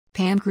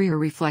Pam Grier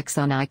reflects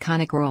on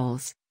iconic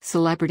roles,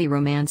 celebrity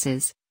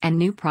romances, and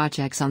new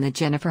projects on The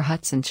Jennifer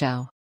Hudson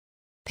Show.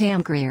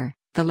 Pam Grier,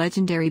 the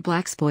legendary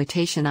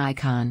blaxploitation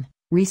icon,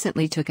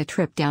 recently took a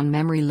trip down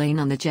memory lane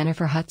on The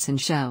Jennifer Hudson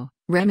Show,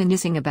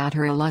 reminiscing about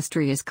her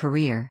illustrious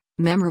career,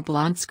 memorable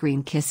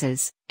on-screen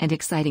kisses, and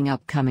exciting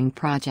upcoming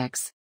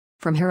projects.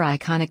 From her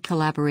iconic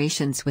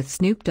collaborations with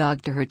Snoop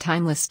Dogg to her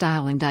timeless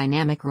style and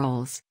dynamic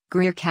roles,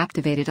 Grier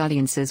captivated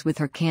audiences with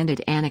her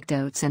candid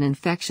anecdotes and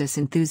infectious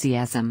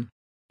enthusiasm.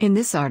 In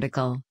this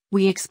article,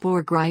 we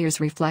explore Grier's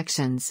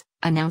reflections,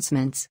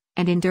 announcements,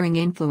 and enduring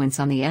influence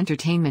on the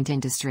entertainment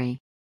industry.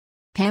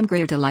 Pam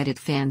Grier delighted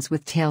fans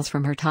with tales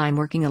from her time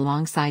working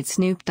alongside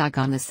Snoop Dogg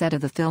on the set of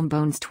the film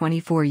Bones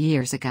 24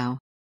 years ago.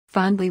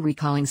 Fondly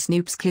recalling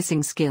Snoop's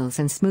kissing skills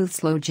and smooth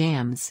slow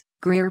jams,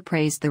 Grier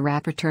praised the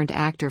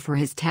rapper-turned-actor for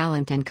his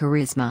talent and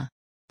charisma.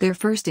 Their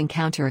first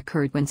encounter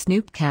occurred when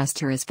Snoop cast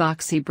her as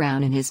Foxy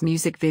Brown in his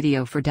music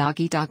video for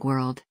Doggy Dog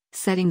World,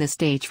 setting the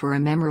stage for a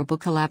memorable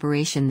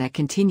collaboration that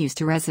continues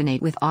to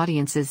resonate with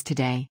audiences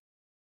today.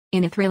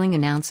 In a thrilling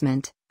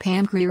announcement,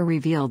 Pam Grier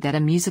revealed that a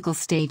musical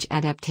stage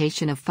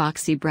adaptation of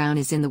Foxy Brown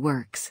is in the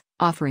works,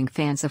 offering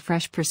fans a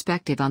fresh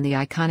perspective on the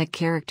iconic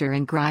character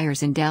and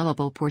Grier's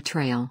indelible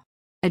portrayal.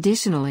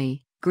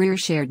 Additionally, Grier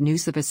shared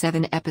news of a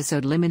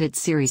 7-episode limited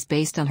series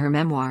based on her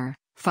memoir,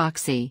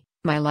 Foxy,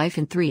 My Life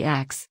in 3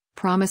 Acts,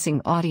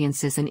 promising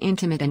audiences an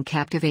intimate and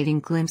captivating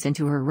glimpse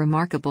into her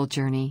remarkable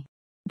journey.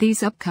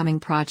 These upcoming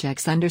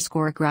projects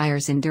underscore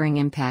Grier's enduring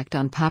impact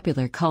on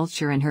popular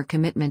culture and her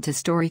commitment to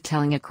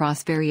storytelling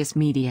across various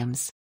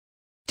mediums.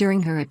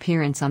 During her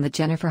appearance on The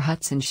Jennifer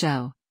Hudson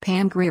Show,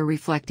 Pam Grier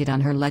reflected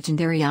on her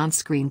legendary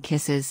on-screen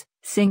kisses,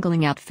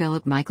 singling out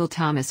Philip Michael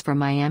Thomas from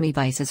Miami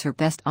Vice as her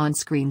best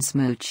on-screen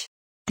smooch.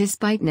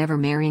 Despite never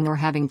marrying or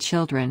having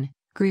children,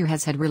 Grier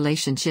has had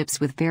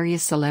relationships with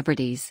various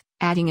celebrities,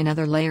 adding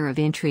another layer of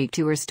intrigue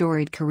to her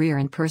storied career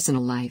and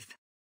personal life.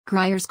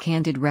 Grier's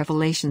candid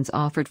revelations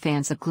offered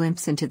fans a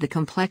glimpse into the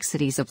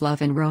complexities of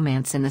love and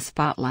romance in the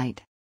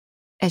spotlight.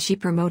 As she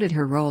promoted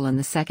her role in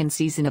the second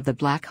season of the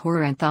black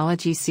horror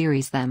anthology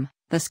series Them,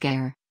 The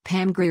Scare,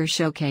 Pam Grier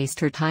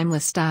showcased her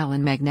timeless style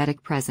and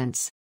magnetic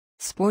presence.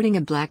 Sporting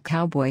a black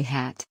cowboy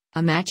hat,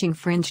 a matching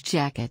fringed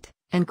jacket,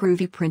 and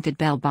groovy printed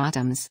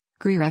bell-bottoms,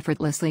 Grier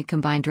effortlessly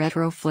combined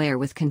retro flair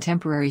with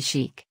contemporary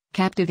chic,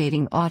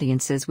 captivating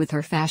audiences with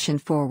her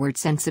fashion-forward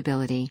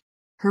sensibility.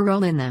 Her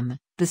role in Them,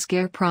 The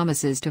Scare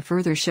promises to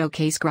further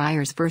showcase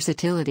Grier's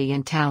versatility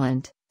and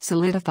talent,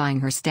 solidifying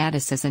her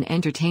status as an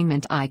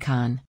entertainment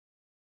icon.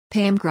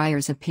 Pam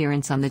Grier's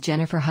appearance on The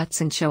Jennifer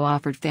Hudson Show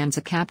offered fans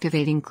a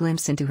captivating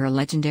glimpse into her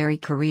legendary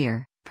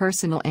career,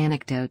 personal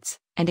anecdotes,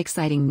 and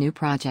exciting new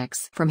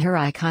projects. From her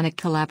iconic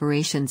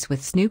collaborations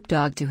with Snoop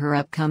Dogg to her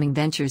upcoming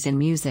ventures in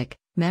music,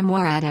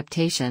 memoir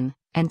adaptation,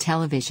 and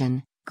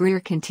television, Grier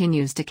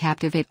continues to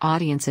captivate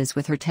audiences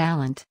with her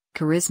talent,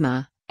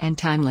 charisma, and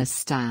timeless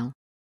style.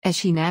 As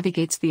she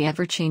navigates the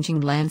ever-changing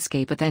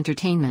landscape of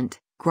entertainment,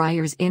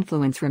 Grier's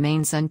influence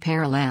remains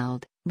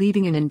unparalleled,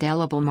 leaving an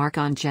indelible mark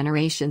on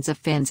generations of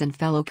fans and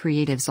fellow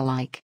creatives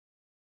alike.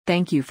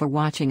 Thank you for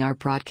watching our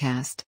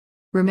broadcast.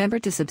 Remember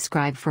to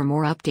subscribe for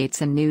more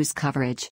updates and news coverage.